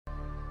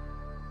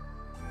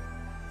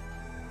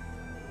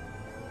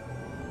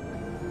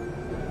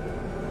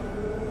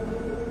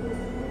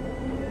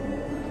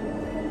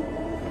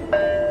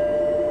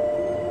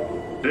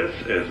This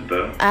is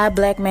the I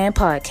Black Man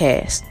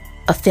Podcast,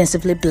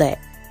 Offensively Black.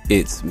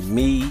 It's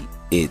me,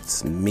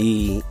 it's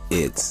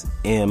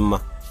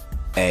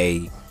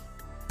M-A-P.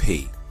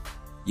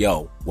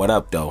 Yo, what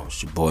up, though?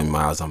 It's your boy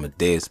Miles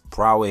Amadeus,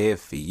 proud here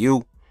for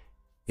you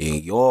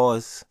and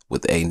yours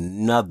with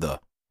another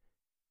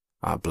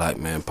I Black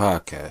Man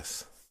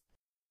Podcast.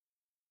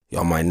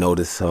 Y'all might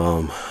notice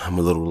I'm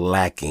a little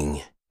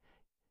lacking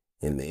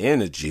in the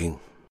energy,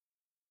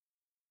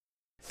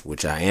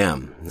 which I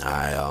am.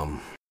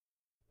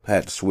 I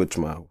had to switch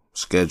my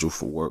schedule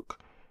for work.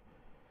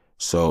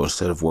 So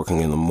instead of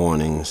working in the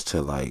mornings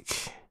till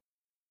like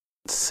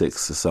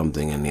 6 or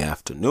something in the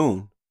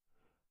afternoon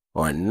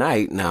or at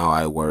night, now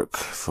I work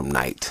from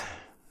night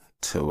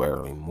till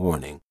early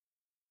morning.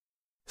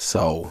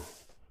 So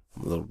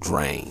I'm a little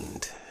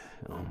drained.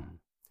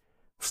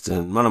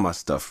 Still, none of my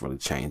stuff really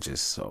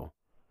changes. So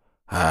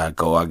I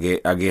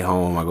get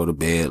home, I go to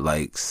bed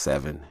like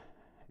 7,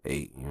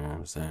 8, you know what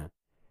I'm saying?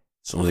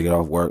 As soon as I get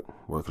off work,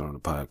 working on the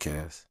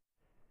podcast.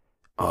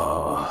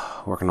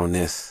 Working on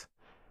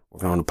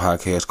the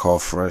podcast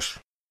called Fresh.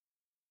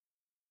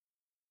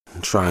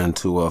 I'm trying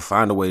to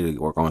find a way to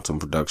work on some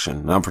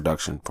promotion.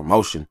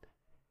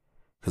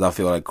 Cause I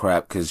feel like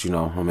crap, cause you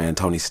know, my man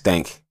Tony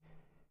Stank,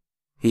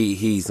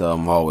 he's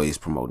always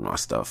promoting our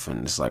stuff,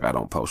 and it's like I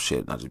don't post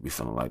shit, and I just be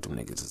feeling like them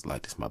niggas is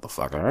like, this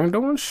motherfucker ain't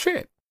doing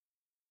shit.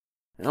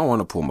 I don't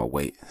want to pull my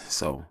weight,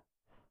 so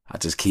I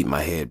just keep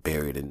my head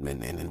buried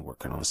and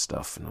working on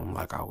stuff, and I'm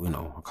like, I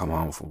come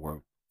home from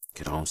work,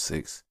 get home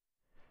 6.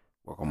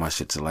 Work on my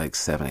shit till like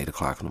 7, 8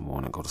 o'clock in the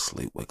morning, go to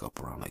sleep, wake up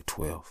around like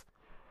 12.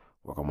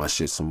 Work on my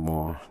shit some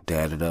more,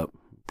 dad it up,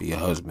 be a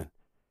husband.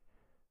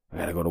 I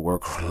gotta go to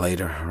work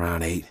later,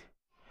 around 8.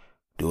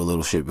 Do a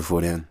little shit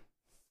before then.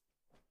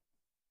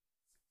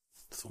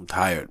 So I'm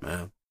tired,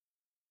 man.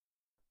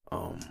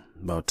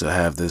 About to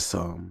have this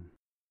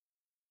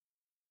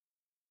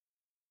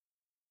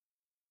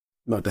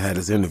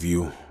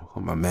interview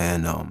with my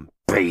man,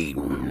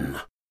 Baden,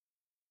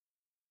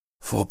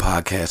 for a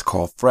podcast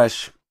called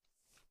Fresh.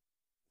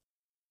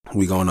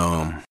 We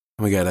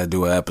gotta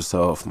do an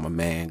episode for my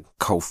man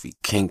Kofi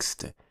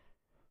Kingston,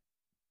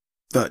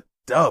 the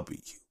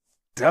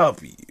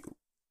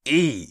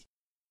WWE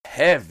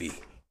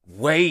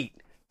heavyweight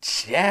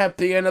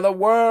champion of the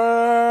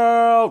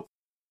world,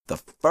 the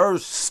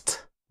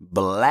first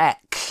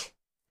black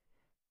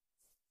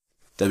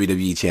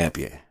WWE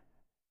champion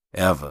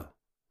ever.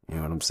 You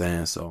know what I'm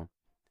saying? So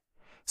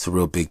it's a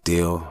real big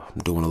deal.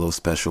 I'm doing a little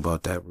special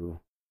about that, real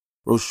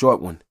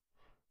short one.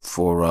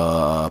 For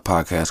a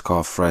podcast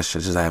called Fresh.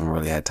 I haven't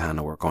really had time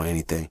to work on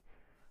anything.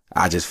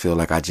 I just feel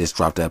like I just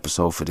dropped the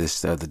episode for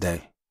this the other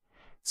day.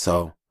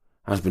 So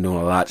I've just been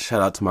doing a lot.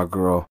 Shout out to my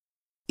girl,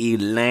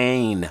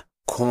 Elaine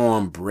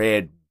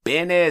Cornbread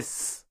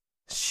Bennis.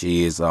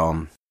 She is,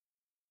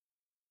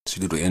 she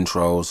do the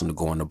intros and the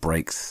going to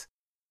breaks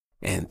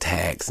and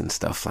tags and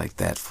stuff like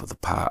that for the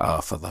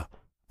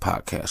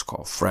podcast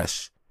called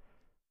Fresh.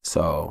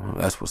 So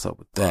that's what's up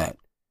with that.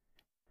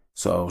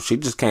 So she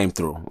just came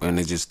through, and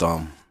it just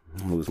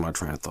lose my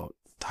train of thought.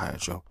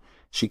 Tired, yo.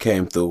 She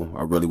came through.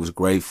 I really was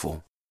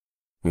grateful.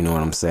 You know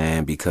what I'm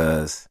saying?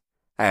 Because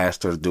I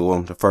asked her to do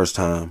them the first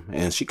time,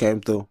 and she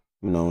came through.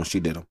 You know, and she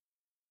did them.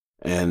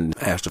 And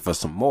I asked her for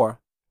some more,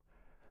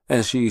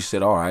 and she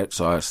said, "All right."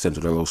 So I sent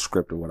her a little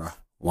script of what I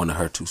wanted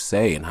her to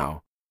say and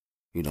how,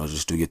 you know,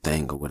 just do your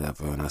thing or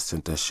whatever. And I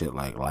sent that shit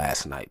like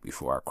last night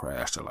before I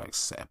crashed at like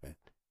 7.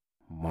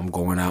 I'm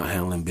going out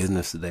handling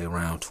business today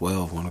around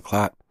 12, 1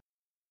 o'clock.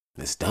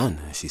 It's done.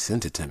 She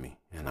sent it to me.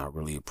 And I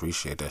really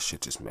appreciate that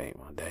shit. Just made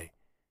my day.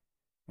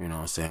 You know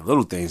what I'm saying?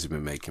 Little things have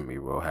been making me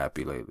real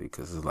happy lately.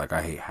 Because it's like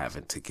I hate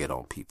having to get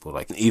on people.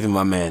 Like even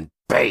my man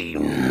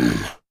Baden.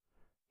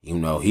 You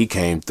know, he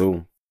came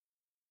through.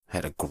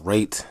 Had a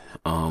great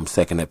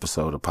second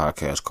episode of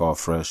podcast called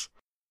Fresh.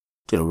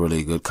 Did a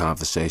really good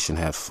conversation.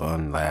 Had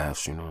fun,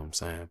 laughs. You know what I'm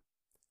saying?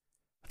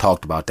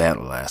 Talked about that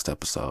in the last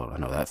episode. I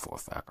know that for a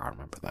fact. I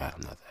remember that.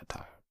 I'm not that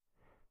tired.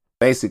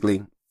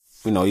 Basically,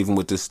 you know, even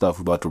with this stuff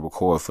we're about to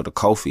record for the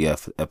Kofi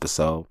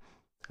episode,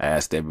 I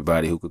asked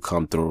everybody who could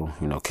come through.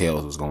 You know,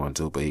 Kales was going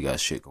to, but he got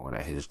shit going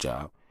at his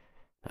job.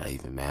 Not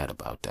even mad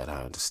about that.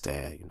 I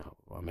understand. You know,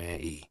 my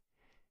man E.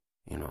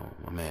 You know,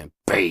 my man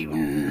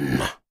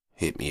Baden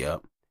hit me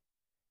up.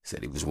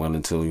 Said he was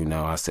willing to, you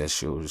know. I said,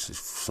 sure, as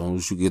soon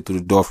as you get through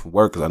the door from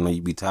work, because I know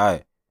you be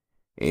tired.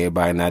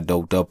 Everybody not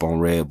doped up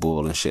on Red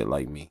Bull and shit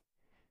like me.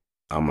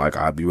 I'm like,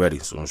 I'll be ready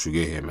as soon as you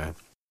get here, man.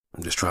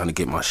 I'm just trying to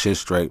get my shit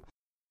straight.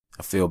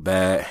 I feel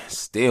bad.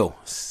 Still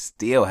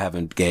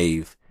haven't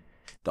gave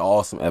the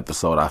awesome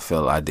episode I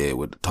feel I did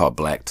with Talk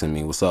Black to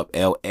Me. What's up,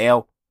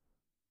 LL?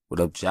 What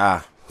up,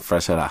 Ja?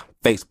 Fresh out of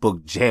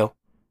Facebook jail.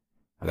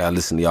 I gotta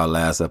listen to y'all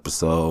last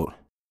episode.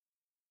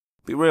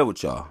 Be real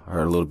with y'all. I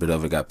heard a little bit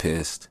of it, got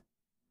pissed.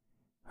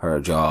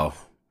 Heard y'all.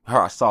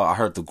 I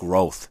heard the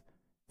growth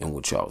in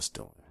what y'all was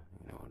doing.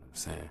 You know what I'm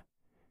saying?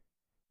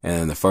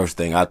 And the first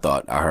thing I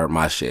thought, I heard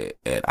my shit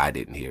and I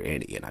didn't hear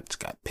any, and I just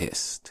got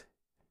pissed.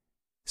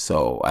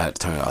 So I had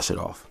to turn y'all shit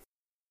off.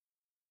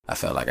 I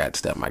felt like I had to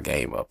step my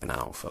game up, and I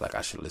don't feel like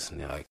I should listen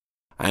to, like,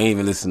 I ain't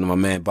even listen to my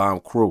man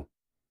Bomb Crew.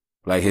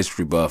 Black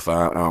History Buff,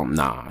 that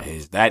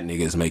nigga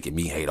is making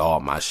me hate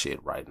all my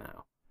shit right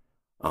now.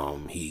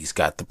 He's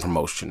got the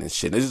promotion and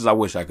shit. This is, I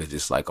wish I could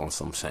just, like, on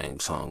some same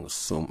song,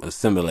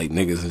 assimilate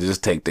niggas and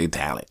just take their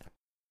talent.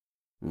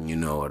 You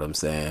know what I'm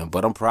saying?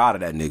 But I'm proud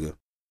of that nigga.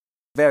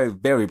 Very,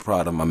 very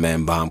proud of my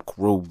man Bomb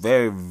Crew.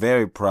 Very,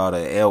 very proud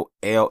of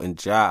L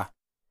and Ja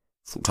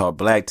from Talk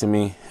Black to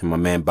Me, and my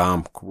man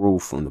Bomb Crew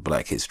from the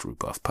Black History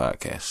Buff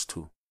podcast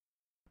too.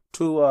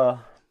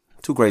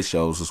 Two great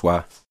shows. That's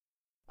why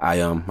I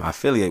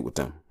affiliate with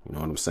them. You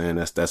know what I'm saying?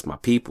 That's my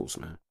peoples,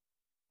 man.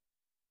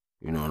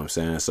 You know what I'm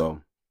saying?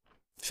 So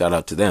shout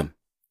out to them.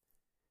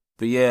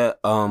 But yeah,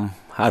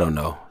 I don't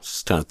know.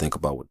 Just trying to think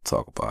about what to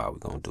talk about, how we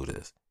gonna do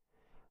this.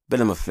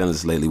 Been in my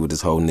feelings lately with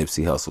this whole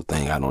Nipsey Hussle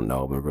thing. I don't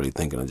know. I've been really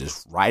thinking of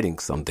just writing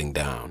something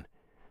down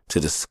to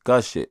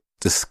discuss it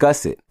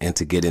and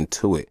to get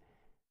into it,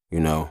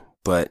 you know,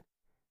 but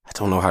I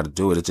don't know how to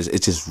do it.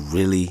 It just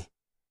really,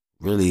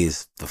 really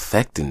is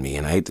affecting me.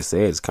 And I hate to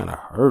say it, it's kind of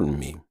hurting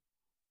me.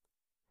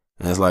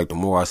 And it's like, the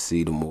more I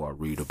see, the more I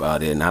read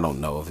about it. And I don't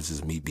know if it's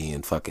just me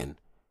being fucking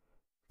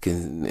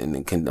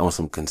on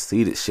some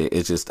conceited shit.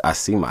 It's just, I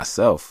see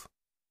myself,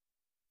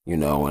 you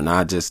know, and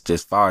I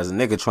just far as a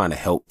nigga trying to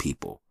help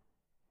people,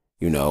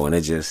 you know, and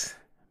it just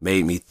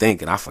made me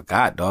think, and I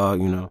forgot,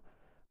 dog, you know.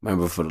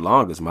 Remember, for the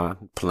longest, not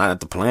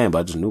the plan, but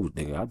I just knew,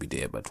 nigga, I'd be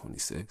dead by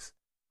 26.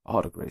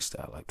 All the great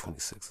style, like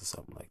 26 or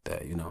something like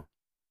that, you know.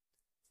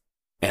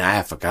 And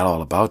I forgot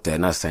all about that.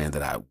 Not saying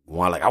that I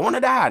want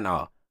to die,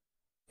 no.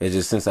 It's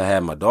just since I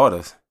had my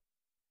daughters,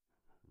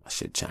 my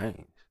shit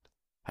changed.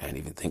 I didn't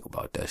even think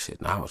about that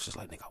shit. Now I was just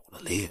like, nigga, I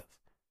want to live.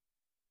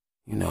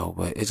 You know,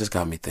 but it just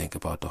got me thinking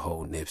about the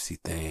whole Nipsey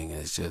thing.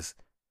 And it's just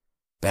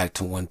back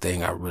to one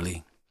thing I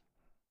really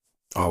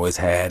always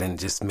had and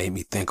just made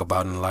me think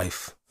about in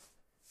life.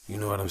 You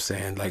know what I'm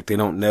saying? Like, they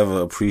don't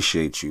never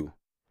appreciate you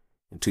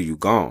until you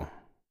gone.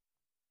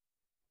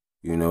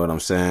 You know what I'm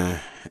saying?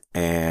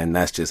 And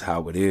that's just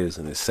how it is,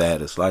 and it's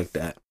sad it's like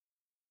that.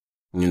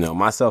 You know,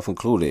 myself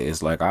included.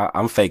 It's like,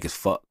 I'm fake as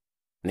fuck.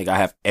 Nigga, I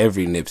have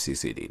every Nipsey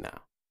CD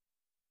now.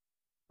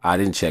 I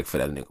didn't check for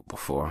that nigga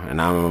before.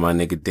 And I remember my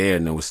nigga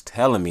Darren was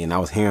telling me, and I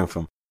was hearing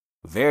from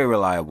very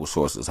reliable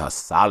sources how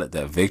solid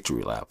that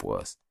Victory Lap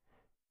was.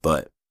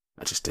 But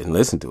I just didn't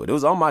listen to it. It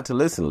was on my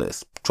to-listen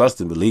list.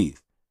 Trust and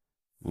believe.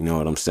 You know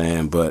what I'm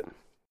saying? But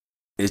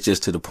it's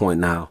just to the point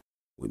now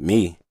with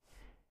me,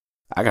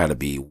 I gotta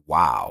be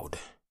wild,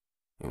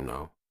 you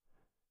know,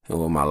 and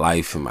with my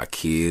life and my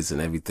kids and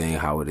everything,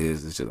 how it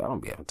is. It's just, I don't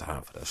be having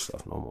time for that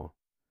stuff no more.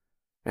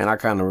 And I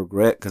kind of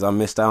regret, because I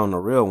missed out on the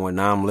real one.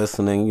 Now I'm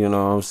listening, you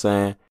know what I'm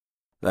saying?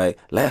 Like,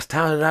 last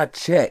time that I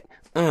checked,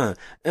 5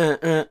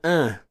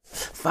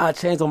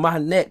 chains on my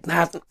neck.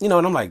 Now, you know,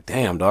 and I'm like,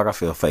 damn, dog, I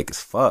feel fake as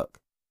fuck.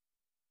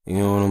 You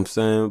know what I'm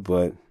saying?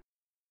 But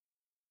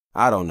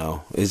I don't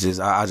know. It's just,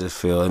 I just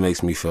feel, it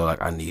makes me feel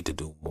like I need to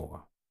do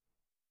more.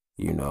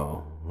 You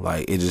know,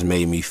 like, it just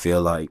made me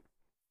feel like,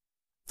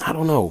 I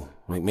don't know,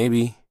 like,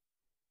 maybe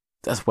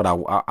that's what I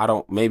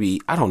don't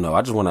know.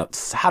 I just want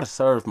to, how to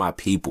serve my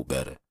people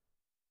better,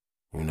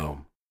 you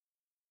know.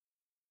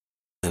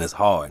 And it's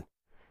hard.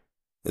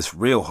 It's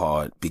real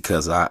hard,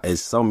 because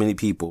it's so many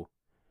people,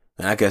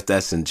 and I guess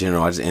that's in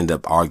general, I just end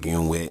up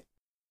arguing with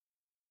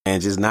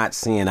and just not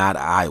seeing eye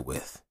to eye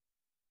with.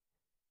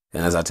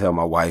 And as I tell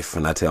my wife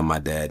and I tell my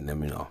dad and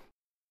them, you know,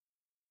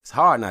 it's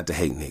hard not to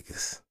hate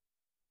niggas.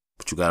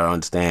 But you gotta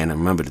understand and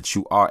remember that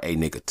you are a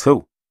nigga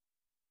too.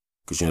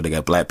 Because, you know, they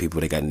got black people,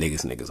 they got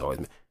niggas. Niggas always,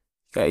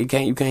 you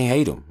can't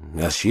hate them.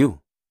 That's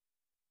you.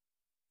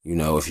 You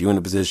know, if you're in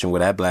a position where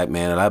that black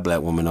man or that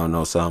black woman don't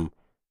know something,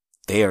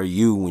 they are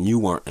you when you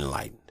weren't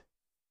enlightened.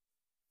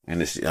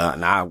 And it's,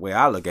 now, where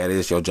I look at it,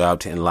 it's your job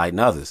to enlighten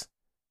others.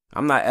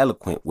 I'm not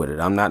eloquent with it.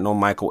 I'm not no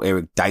Michael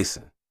Eric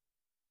Dyson.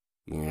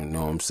 You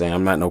know what I'm saying?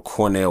 I'm not no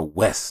Cornel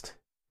West.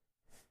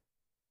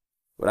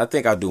 But I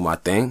think I'll do my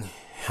thing.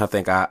 I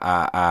think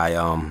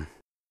I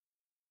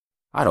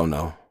don't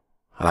know.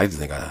 I like to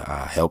think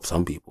I help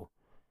some people.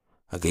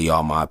 I give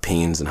y'all my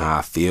opinions and how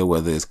I feel,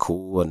 whether it's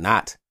cool or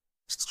not.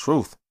 It's the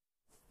truth.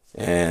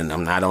 And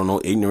I'm not on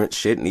no ignorant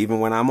shit. And even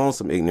when I'm on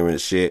some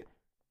ignorant shit,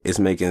 it's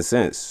making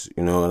sense.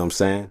 You know what I'm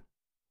saying?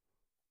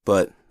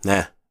 But,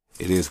 it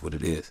is what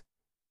it is.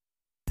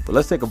 But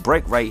let's take a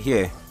break right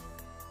here.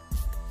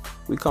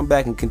 We come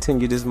back and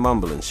continue this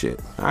mumbling shit.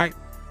 All right?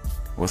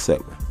 1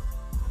 second.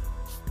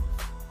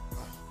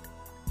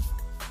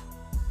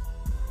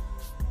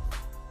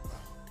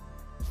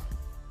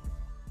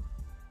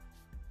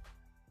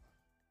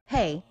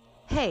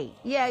 Hey,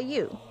 yeah,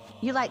 you.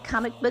 You like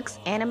comic books,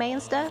 anime,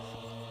 and stuff?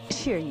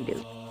 Sure you do.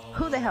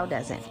 Who the hell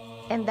doesn't?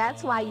 And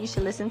that's why you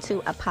should listen to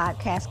a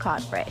podcast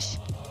called Fresh.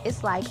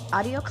 It's like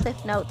audio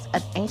cliff notes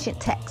of ancient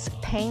texts,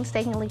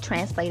 painstakingly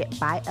translated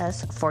by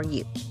us for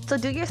you. So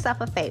do yourself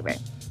a favor.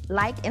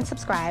 Like and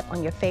subscribe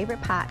on your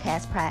favorite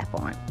podcast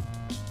platform.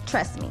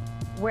 Trust me,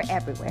 we're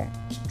everywhere.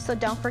 So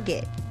don't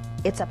forget,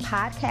 It's a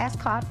podcast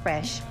called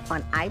Fresh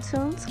on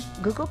iTunes,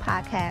 Google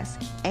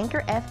Podcasts,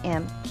 Anchor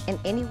FM, and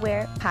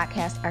anywhere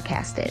podcasts are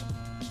casted.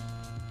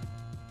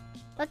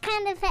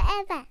 Wakanda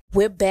forever.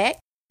 We're back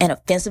and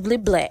offensively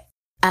black.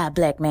 Our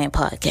Black Man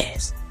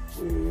Podcast.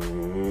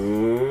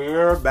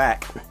 We're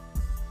back.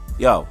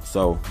 Yo,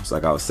 so it's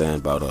like I was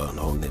saying about the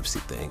whole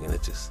Nipsey thing, and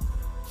it just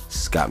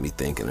got me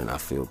thinking, and I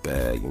feel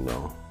bad, you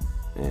know.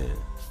 And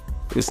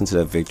listen to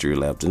that victory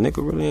lap. The nigga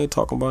really ain't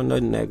talking about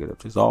nothing negative.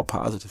 It's all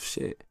positive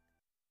shit.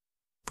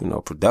 You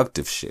know,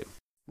 productive shit.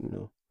 You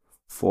know,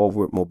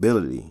 forward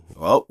mobility,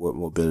 or upward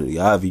mobility,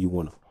 however you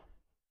want to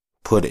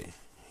put it.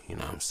 You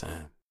know what I'm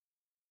saying?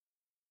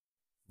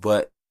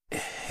 But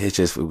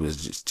it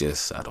was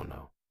just I don't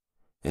know.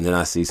 And then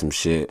I see some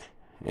shit,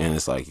 and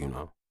it's like, you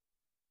know,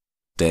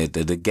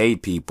 the gay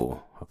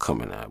people was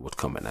coming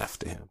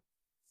after him.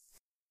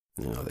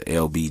 You know, the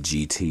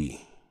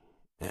LBGT.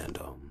 And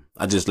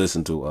I just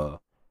listened to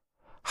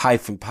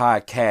Hyphen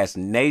Podcast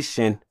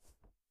Nation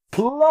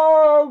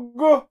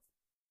plug.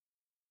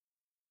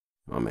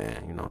 My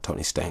man, you know,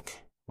 Tony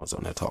Stank was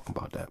on there talking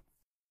about that.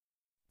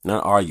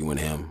 Not arguing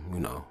him, you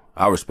know.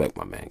 I respect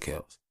my man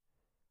Kels.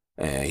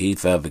 And he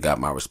forever got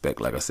my respect,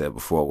 like I said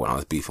before, when I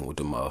was beefing with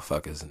the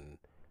motherfuckers. And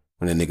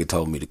when the nigga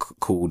told me to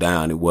cool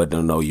down, it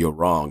wasn't, no, you're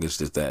wrong. It's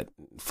just that,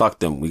 fuck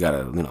them. We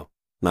gotta, you know,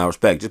 not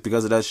respect. Just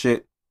because of that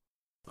shit,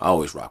 I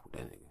always rock with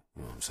that nigga.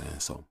 You know what I'm saying?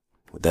 So,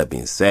 with that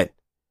being said,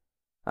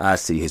 I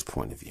see his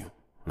point of view.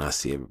 And I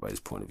see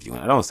everybody's point of view.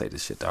 And I don't say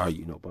this shit to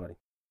argue nobody.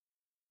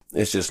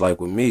 It's just like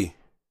with me.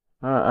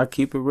 I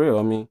keep it real.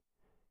 I mean,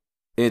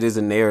 it is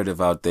a narrative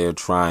out there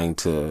trying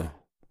to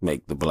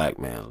make the black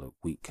man look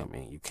weak. I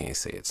mean, you can't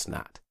say it's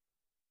not.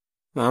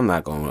 Now, I'm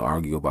not going to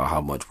argue about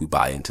how much we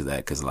buy into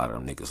that, because a lot of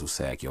them niggas who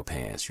sag your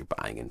pants, you're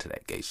buying into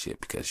that gay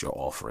shit because you're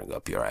offering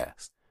up your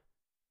ass.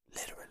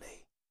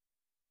 Literally.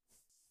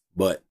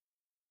 But,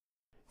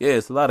 yeah,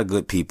 it's a lot of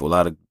good people, a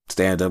lot of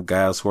stand-up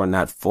guys who are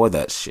not for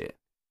that shit.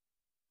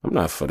 I'm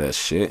not for that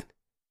shit.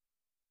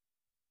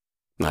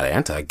 I'm not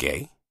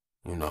anti-gay,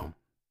 you know.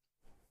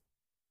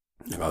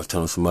 Like I was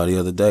telling somebody the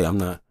other day, I'm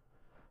not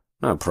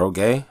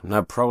pro-gay. I'm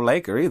not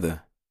pro-Laker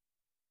either.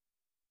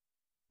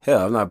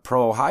 Hell, I'm not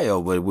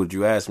pro-Ohio, but would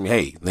you ask me,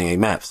 hey,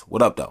 Maps,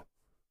 what up, though?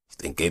 You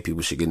think gay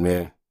people should get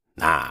married?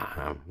 Nah,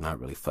 I'm not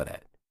really for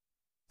that.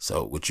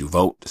 So, would you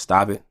vote to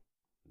stop it?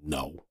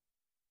 No.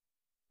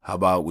 How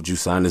about, would you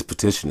sign this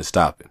petition to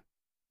stop it?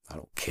 I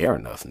don't care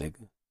enough,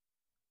 nigga.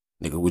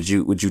 Nigga, would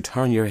you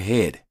turn your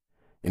head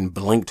and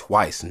blink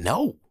twice?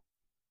 No.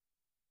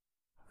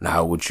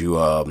 Now, would you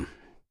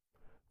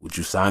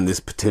sign this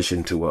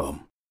petition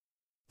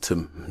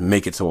to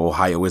make it so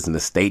Ohio isn't a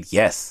state?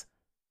 Yes.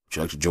 Would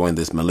you like to join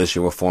this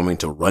militia we're forming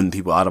to run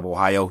people out of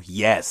Ohio?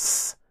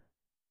 Yes.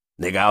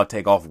 Nigga, I'll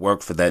take off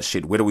work for that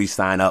shit. Where do we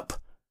sign up?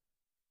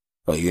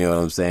 Oh, you know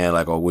what I'm saying?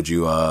 Like, or would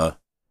you, nigga,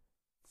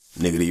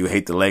 do you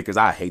hate the Lakers?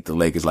 I hate the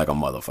Lakers like a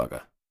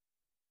motherfucker.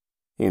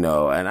 You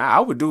know, and I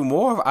would do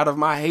more out of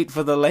my hate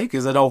for the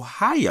Lakers in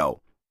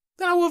Ohio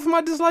than I would for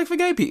my dislike for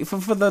gay people,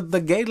 for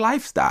the gay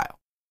lifestyle.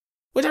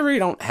 Which I really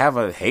don't have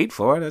a hate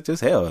for. That's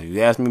just hell.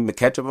 You ask me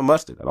ketchup or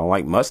mustard. I don't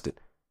like mustard.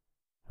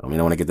 I mean,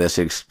 I want to get that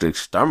shit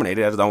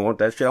exterminated. I just don't want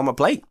that shit on my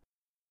plate.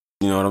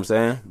 You know what I'm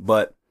saying?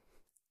 But,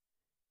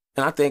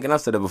 and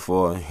I've said it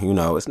before, you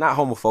know, it's not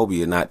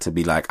homophobia not to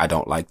be like, I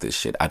don't like this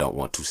shit. I don't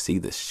want to see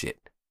this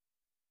shit.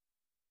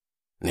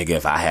 Nigga,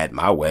 if I had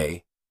my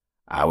way,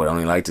 I would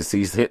only like to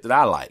see shit that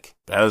I like.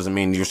 That doesn't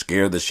mean you're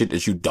scared of the shit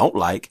that you don't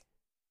like.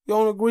 You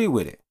don't agree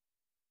with it.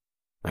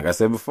 Like I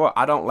said before,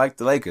 I don't like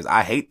the Lakers.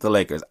 I hate the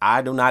Lakers.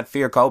 I do not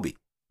fear Kobe.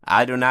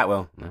 I do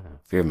not,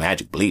 fear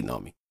Magic bleeding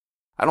on me.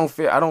 I don't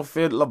fear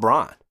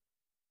LeBron.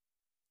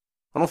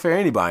 I don't fear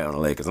anybody on the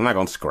Lakers. I'm not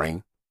going to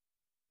scream.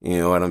 You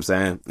know what I'm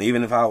saying?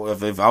 Even if I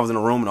was in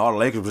a room and all the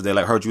Lakers was there,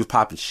 like, heard you was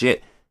popping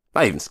shit,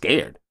 I'm not even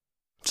scared.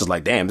 Just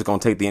like, damn, it's going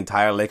to take the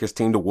entire Lakers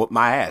team to whoop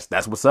my ass.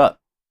 That's what's up.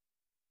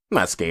 I'm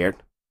not scared.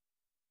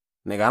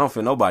 Nigga, I don't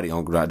fear nobody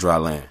on dry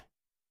land.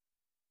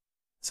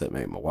 Except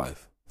maybe my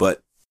wife.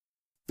 But,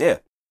 yeah.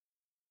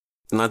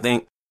 And I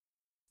think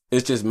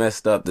it's just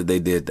messed up that they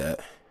did that.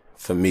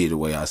 For me, the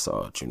way I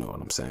saw it, you know what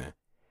I'm saying?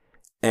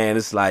 And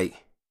it's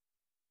like,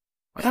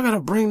 why y'all gotta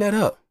bring that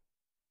up?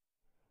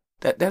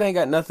 That ain't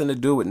got nothing to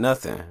do with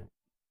nothing.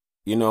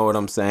 You know what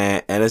I'm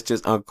saying? And it's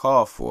just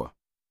uncalled for.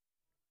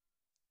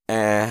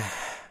 And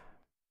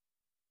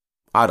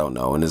I don't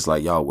know. And it's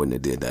like, y'all wouldn't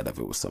have did that if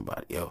it was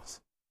somebody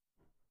else.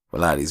 A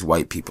lot of these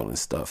white people and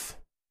stuff.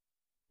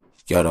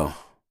 Y'all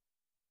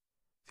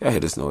hear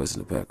this noise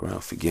in the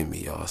background, forgive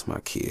me, y'all. It's my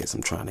kids.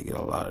 I'm trying to get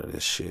a lot of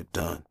this shit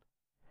done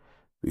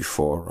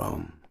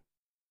before,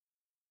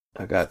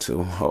 I got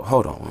to.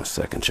 Hold on 1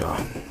 second,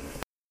 y'all.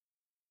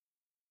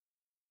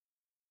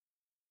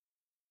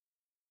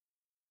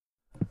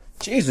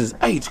 Jesus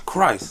H.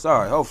 Christ.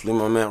 Sorry. Hopefully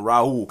my man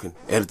Raul can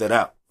edit that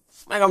out.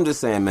 Like, I'm just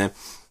saying, man.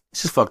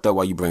 It's just fucked up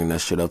why you bringing that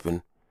shit up.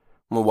 And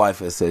my wife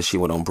has said she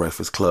went on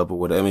Breakfast Club or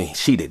whatever. I mean,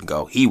 she didn't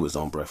go. He was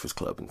on Breakfast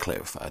Club and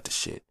clarified the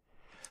shit.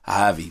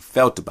 However he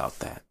felt about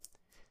that.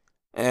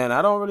 And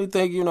I don't really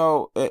think,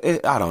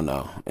 I don't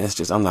know. It's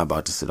just, I'm not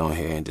about to sit on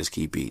here and just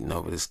keep eating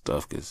over this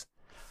stuff because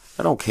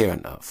I don't care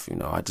enough,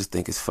 I just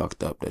think it's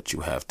fucked up that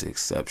you have to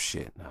accept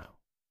shit now,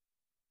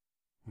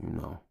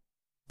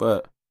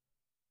 But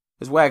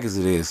as whack as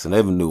it is, I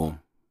never knew him,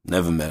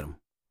 never met him,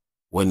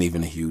 wasn't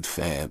even a huge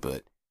fan,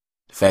 but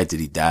the fact that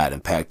he died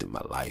impacted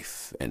my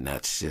life, and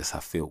that's just, I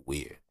feel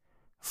weird.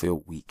 I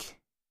feel weak.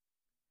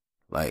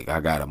 Like,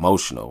 I got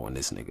emotional when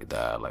this nigga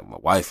died. Like, my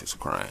wife is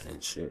crying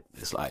and shit.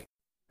 It's like,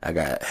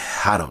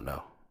 I don't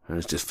know.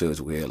 It just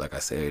feels weird, like I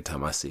say, every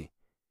time I see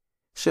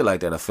shit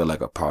like that, I feel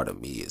like a part of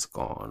me is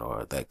gone,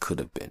 or that could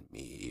have been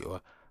me,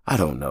 or I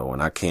don't know,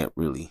 and I can't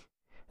really,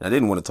 and I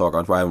didn't want to talk, I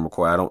was probably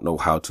recording, I don't know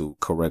how to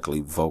correctly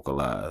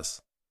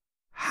vocalize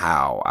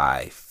how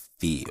I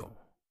feel.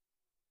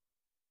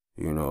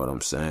 You know what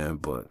I'm saying?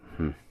 But,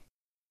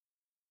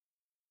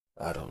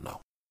 I don't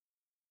know.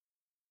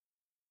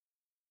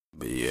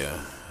 But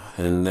yeah,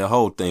 and the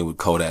whole thing with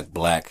Kodak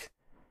Black,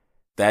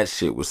 that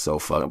shit was so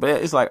fucking, but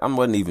it's like, I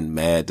wasn't even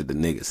mad that the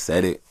nigga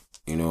said it,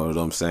 you know what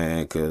I'm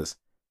saying? Cause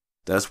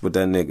that's what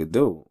that nigga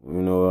do,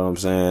 you know what I'm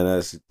saying?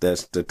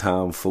 That's the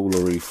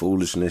tomfoolery,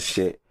 foolishness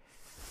shit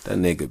that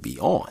nigga be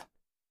on.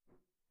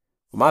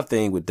 My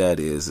thing with that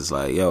is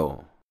like,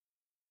 yo,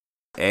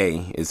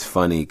 it's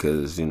funny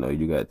cause,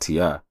 you got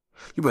T.I.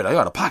 You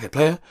got a pocket,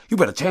 player. You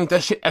better change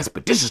that shit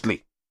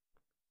expeditiously.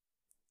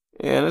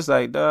 And it's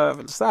like,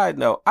 side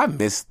note, I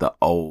miss the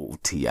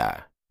old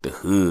T.I., the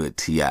hood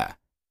T.I.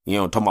 You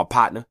know, talking about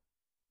partner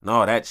and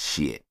all that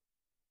shit.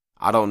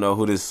 I don't know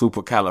who this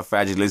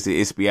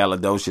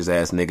supercalifragilisticexpialidocious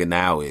ass nigga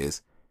now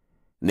is.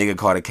 Nigga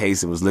caught a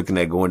case and was looking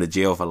at going to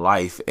jail for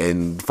life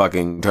and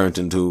fucking turned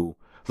into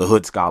the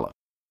hood scholar.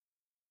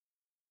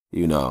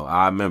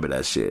 I remember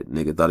that shit.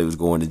 Nigga thought he was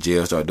going to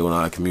jail, started doing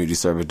all the community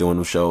service, doing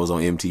them shows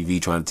on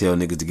MTV, trying to tell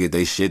niggas to get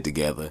their shit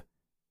together.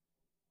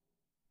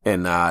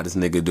 And this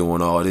nigga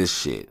doing all this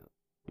shit,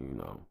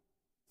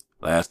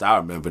 Last I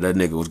remember, that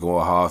nigga was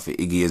going hard for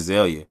Iggy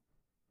Azalea.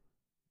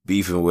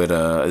 Beefing with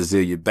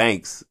Azalea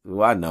Banks,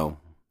 who I know.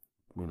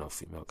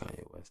 Female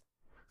Kanye West.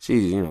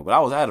 She, but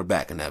I had her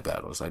back in that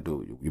battle. It's like,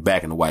 dude, you're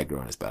backing the white girl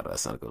in this battle.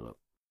 That's not a good look.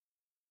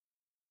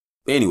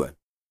 Anyway,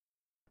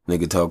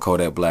 nigga told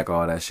Kodak Black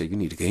all that shit. You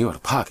need to get you out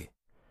of pocket.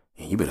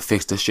 And you better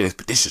fix this shit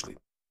expeditiously.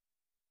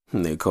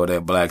 And then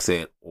Kodak Black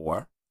said,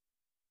 or.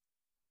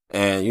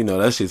 And,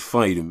 that shit's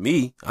funny to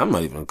me. I'm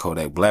not even a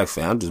Kodak Black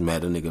fan. I'm just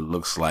mad the nigga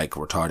looks like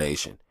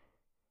retardation.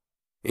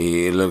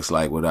 It looks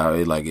like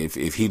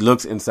if he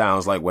looks and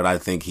sounds like what I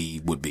think he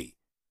would be.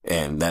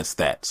 And that's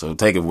that. So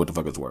take it for what the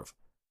fuck it's worth.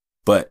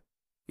 But,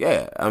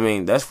 yeah, I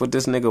mean, that's what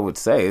this nigga would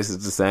say. This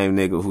is the same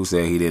nigga who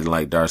said he didn't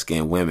like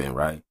dark-skinned women,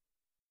 right?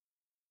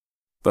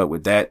 But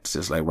with that, it's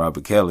just like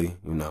Robert Kelly,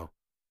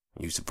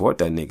 you support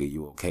that nigga,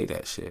 you okay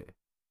that shit.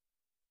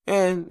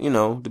 And,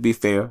 to be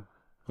fair,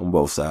 on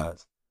both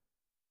sides.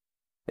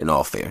 In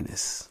all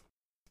fairness.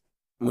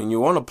 When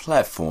you're on a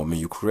platform and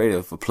you create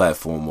a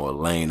platform or a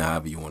lane,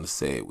 however you want to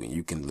say it, when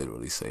you can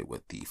literally say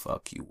what the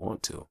fuck you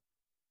want to,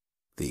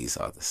 these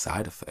are the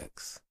side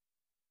effects.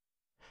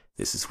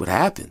 This is what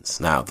happens.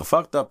 Now, the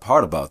fucked up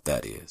part about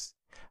that is,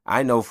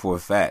 I know for a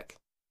fact,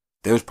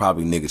 there's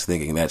probably niggas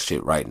thinking that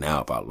shit right now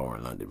about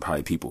Lauren London.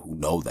 Probably people who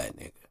know that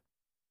nigga.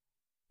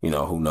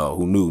 Who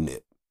knew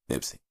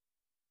Nipsey.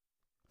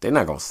 They're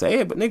not gonna say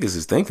it, but niggas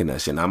is thinking that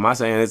shit. Now, am I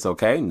saying it's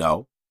okay?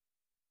 No.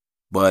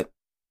 But,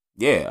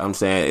 yeah, I'm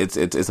saying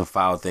it's a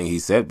foul thing he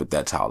said, but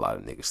that's how a lot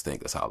of niggas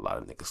think. That's how a lot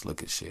of niggas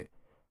look at shit.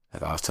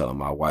 Like I was telling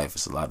my wife,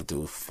 it's a lot to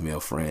do with female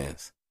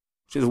friends.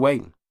 Just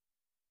waiting.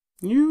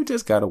 You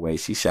just gotta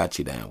wait. She shot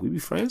you down. We be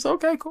friends?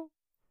 Okay, cool.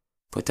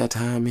 Put that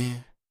time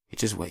in. You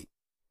just wait.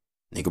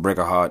 Nigga break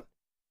her heart.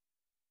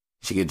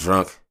 She get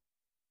drunk.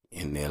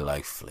 In there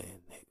like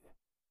Flynn, nigga.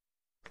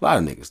 A lot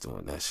of niggas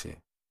doing that shit.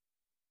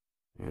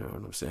 You know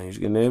what I'm saying? You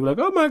just get there and be like,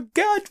 oh my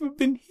God, you've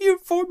been here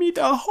for me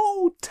the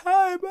whole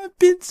time. I've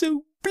been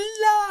so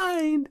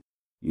blind.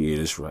 Yeah,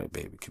 that's right,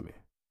 baby. Come here.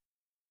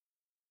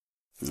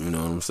 You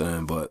know what I'm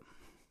saying? But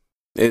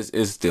it's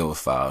still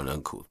foul and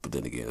uncouth. But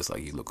then again, it's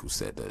like, you look who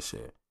said that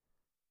shit.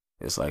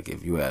 It's like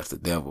if you ask the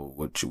devil,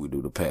 what should we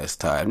do to pass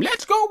time?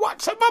 Let's go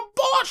watch some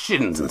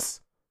abortions.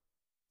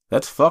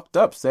 That's fucked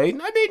up, Satan.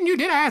 I mean, you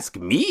didn't ask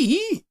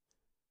me.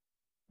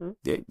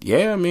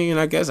 Yeah, I mean,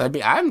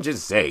 I'm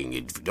just saying,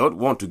 if you don't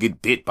want to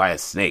get bit by a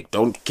snake,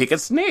 don't kick a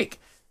snake.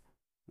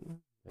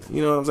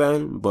 You know what I'm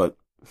saying? But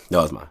that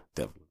was my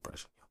devil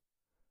impression.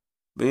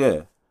 But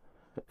yeah,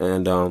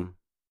 and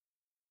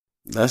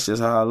that's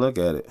just how I look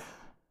at it.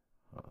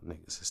 Oh,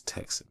 niggas is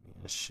texting me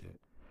and shit.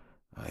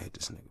 I hit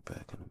this nigga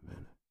back in a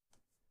minute.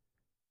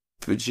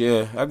 But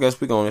yeah, I guess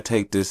we're gonna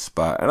take this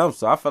spot. And I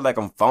feel like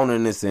I'm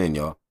phoning this in,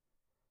 y'all.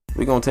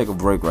 We're gonna take a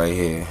break right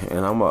here,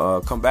 and I'm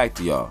gonna come back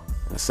to y'all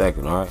in a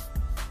second, alright?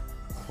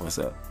 What's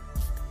up?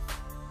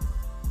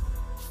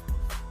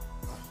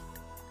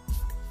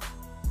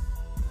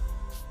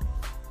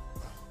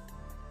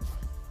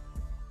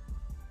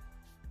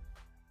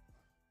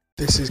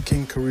 This is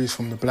King Careers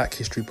from the Black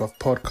History Buff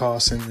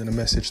podcast, sending a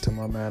message to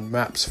my man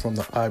Maps from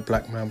the I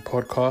Black Man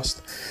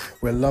podcast.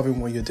 We're loving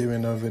what you're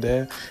doing over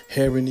there.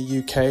 Here in the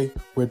UK,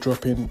 we're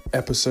dropping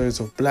episodes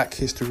of Black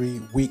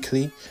History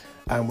weekly,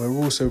 and we're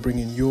also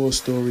bringing your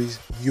stories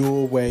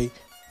your way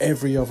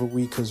every other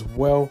week as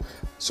well.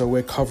 So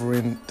we're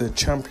covering the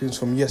champions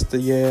from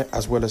yesteryear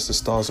as well as the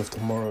stars of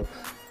tomorrow.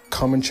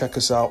 Come and check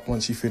us out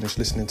once you finish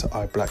listening to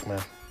I Black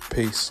Man.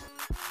 Peace.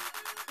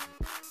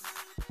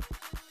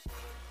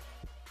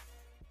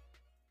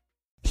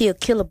 He'll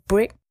kill a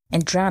brick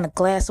and drown a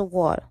glass of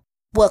water.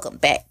 Welcome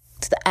back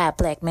to the I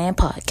Black Man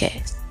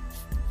podcast.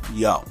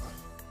 Yo,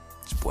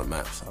 it's your boy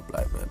Maps, I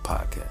Black Man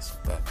podcast.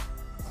 I'm back.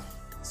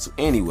 So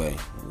anyway,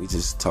 we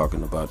just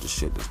talking about the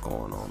shit that's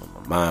going on in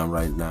my mind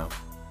right now.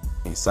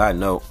 And side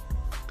note,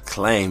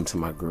 claim to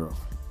my girl,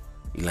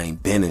 Elaine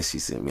Bennett, she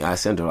sent me. I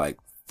sent her like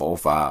 4 or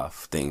 5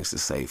 things to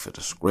say for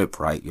the script,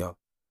 right, yo?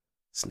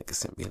 This nigga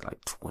sent me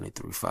like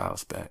 23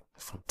 files back.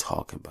 That's what I'm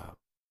talking about.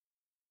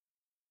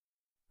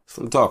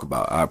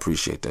 I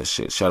appreciate that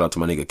shit. Shout out to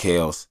my nigga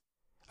Kales.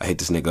 I hit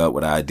this nigga up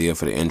with an idea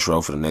for the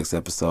intro for the next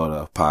episode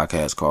of a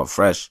podcast called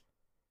Fresh.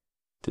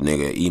 The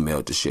nigga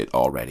emailed the shit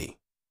already.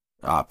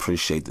 I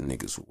appreciate the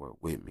niggas who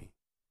work with me.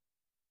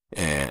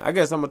 And I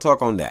guess I'm going to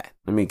talk on that.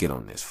 Let me get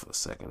on this for a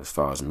second. As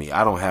far as me,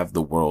 I don't have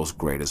the world's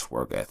greatest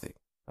work ethic.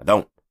 I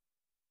don't.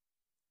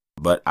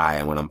 But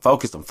when I'm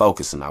focused, I'm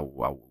focused, and I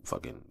will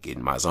fucking get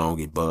in my zone,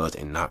 get buzzed,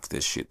 and knock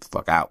this shit the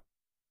fuck out.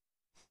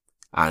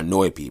 I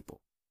annoy people.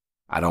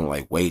 I don't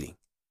like waiting.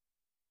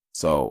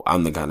 So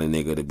I'm the kind of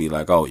nigga to be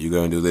like, oh, you're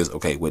going to do this?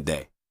 Okay, what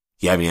day?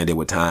 You have any idea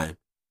what time?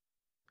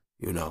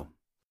 You know.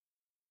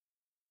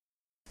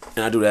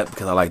 And I do that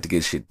because I like to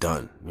get shit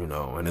done, you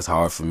know. And it's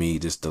hard for me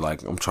just to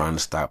like, I'm trying to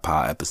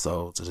stockpile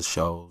episodes of the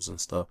shows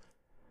and stuff.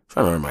 I'm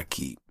trying to earn my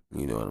keep.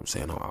 You know what I'm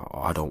saying?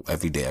 I don't,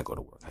 every day I go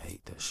to work, I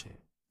hate that shit.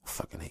 I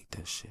fucking hate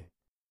that shit.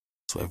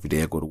 So every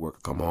day I go to work,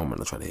 I come home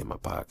and I try to hit my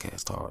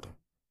podcast harder.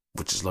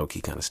 Which is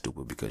low-key kind of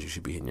stupid because you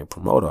should be hitting your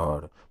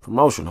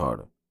promotion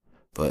harder.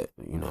 But,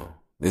 you know,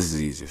 this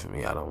is easier for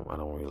me. I don't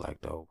really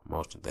like the whole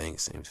promotion thing. It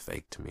seems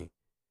fake to me.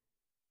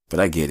 But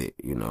I get it,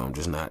 you know, I'm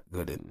just not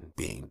good at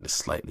being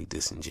slightly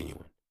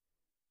disingenuous.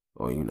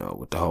 Or, you know,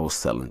 with the whole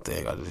selling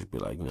thing, I'll just be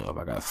like, you know, if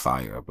I got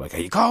fire, I'll be like,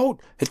 hey, you cold?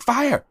 It's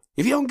fire.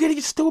 If you don't get it,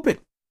 you're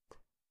stupid.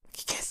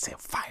 You can't sell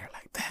fire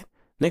like that.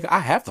 Nigga, I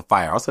have the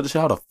fire. I'll set the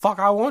shit how the fuck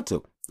I want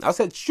to. I'll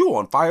set you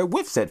on fire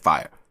with said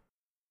fire.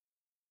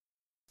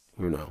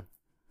 You know,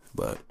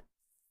 but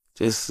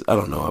just, I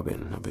don't know, I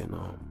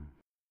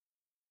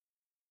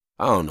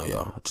don't know,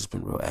 y'all. I've just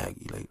been real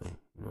aggy lately.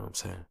 You know what I'm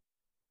saying?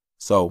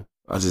 So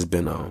I just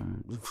been,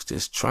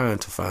 just trying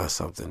to find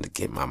something to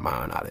get my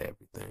mind out of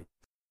everything.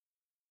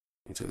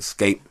 To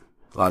escape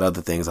a lot of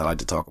other things I like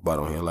to talk about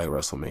on here, like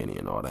WrestleMania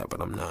and all that,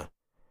 but I'm not.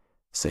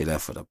 Say that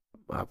for the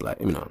I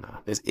Black, you know, nah.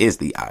 This is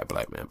the I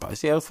Black Man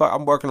podcast. Yeah, fuck,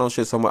 I'm working on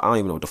shit somewhere. I don't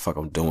even know what the fuck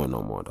I'm doing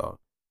no more, dog.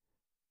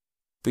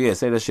 But yeah,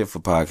 say that shit for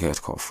a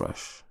podcast called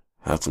Fresh.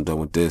 After I'm done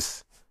with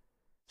this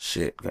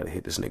shit, gotta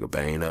hit this nigga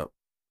Bane up.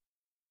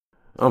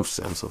 I'm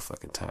so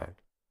fucking tired.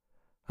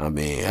 I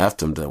mean,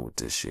 after I'm done with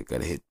this shit,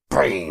 gotta hit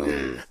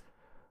Bane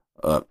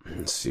up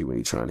and see when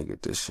he trying to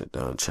get this shit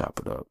done, chop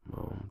it up.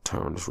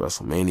 Turn this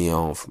WrestleMania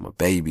on for my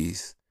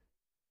babies.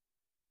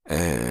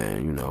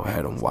 And, you know,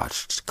 had them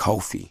watch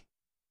Kofi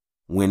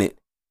win it.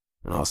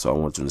 And also I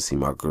want them to see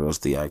my girls,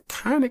 the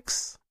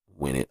Iconics,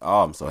 win it.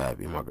 Oh, I'm so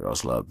happy my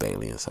girls love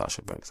Bayley and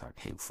Sasha Banks. I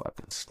can't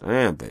fucking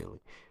stand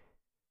Bayley.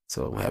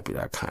 So I'm happy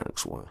that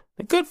Iconics won.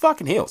 They're good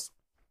fucking heels.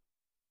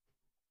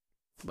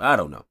 But I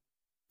don't know.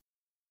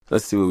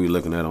 Let's see what we're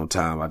looking at on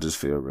time. I just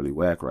feel really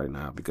whack right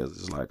now because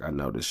it's like I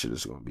know this shit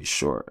is going to be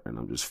short and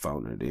I'm just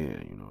phoning it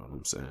in, you know what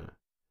I'm saying?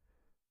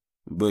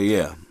 But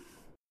yeah,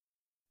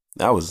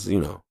 I was,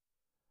 you know,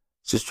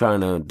 just trying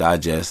to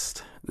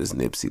digest this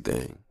Nipsey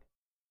thing.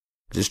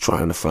 Just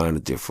trying to find a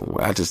different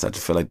way. I just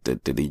feel like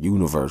the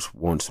universe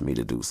wants me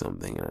to do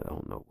something and I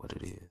don't know what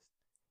it is.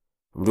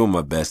 I'm doing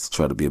my best to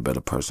try to be a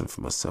better person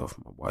for myself,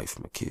 my wife,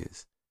 my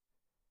kids.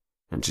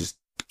 And just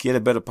get a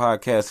better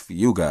podcast for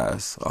you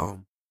guys.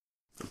 I'm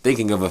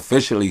thinking of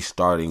officially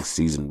starting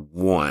season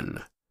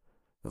 1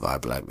 of I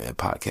Black Man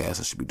podcast.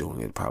 I should be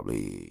doing it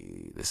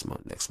probably this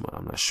month, next month.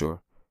 I'm not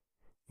sure.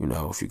 You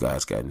know, if you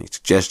guys got any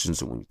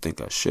suggestions or when you think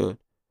I should,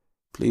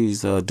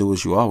 please do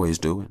as you always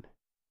do and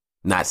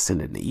not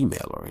send an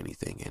email or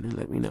anything in and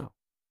let me know.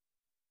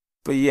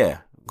 But yeah,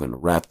 I'm going to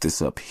wrap this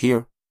up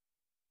here.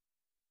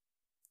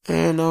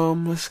 And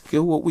let's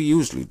get what we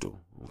usually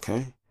do,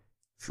 okay?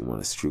 If you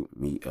want to shoot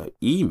me an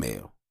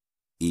email,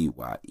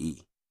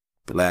 EYE,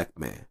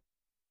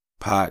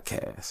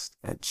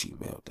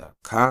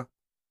 blackmanpodcast@gmail.com.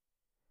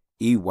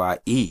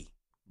 EYE,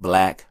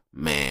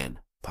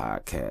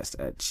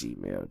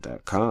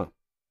 blackmanpodcast@gmail.com.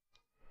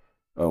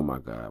 Oh my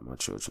God, my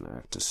children are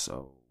acting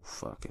so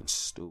fucking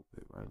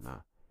stupid right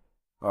now.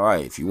 All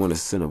right, if you want to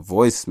send a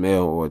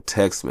voicemail or a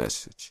text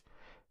message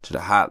to the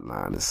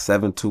hotline, it's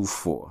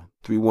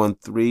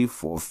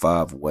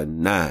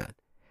 724-313-4519.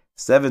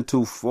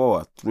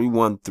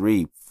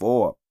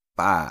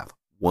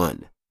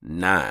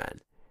 724-313-4519.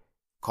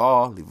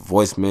 Call, leave a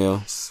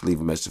voicemail, just leave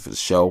a message for the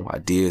show,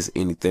 ideas,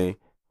 anything.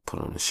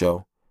 Put on the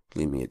show.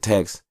 Leave me a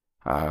text.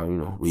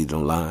 Read it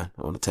online.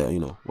 I want to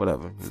tell,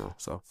 whatever,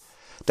 So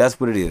that's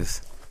what it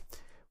is.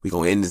 We're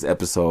going to end this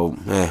episode,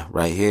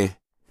 right here.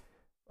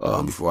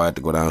 Before I have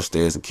to go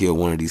downstairs and kill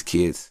one of these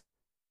kids.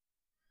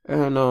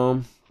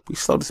 And we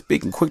slow to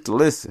speak and quick to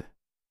listen.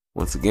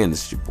 Once again,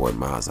 this is your boy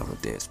Miles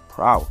Alvarez,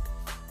 proud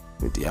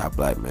with the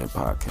iBlack Man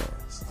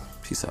Podcast.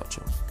 Peace out,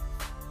 y'all.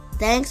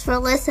 Thanks for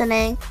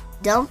listening.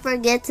 Don't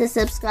forget to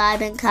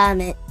subscribe and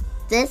comment.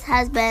 This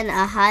has been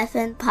a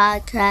Hyphen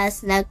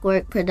Podcast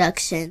Network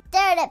production.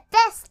 They're the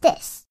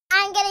bestest.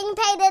 I'm getting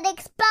paid at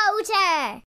exposure.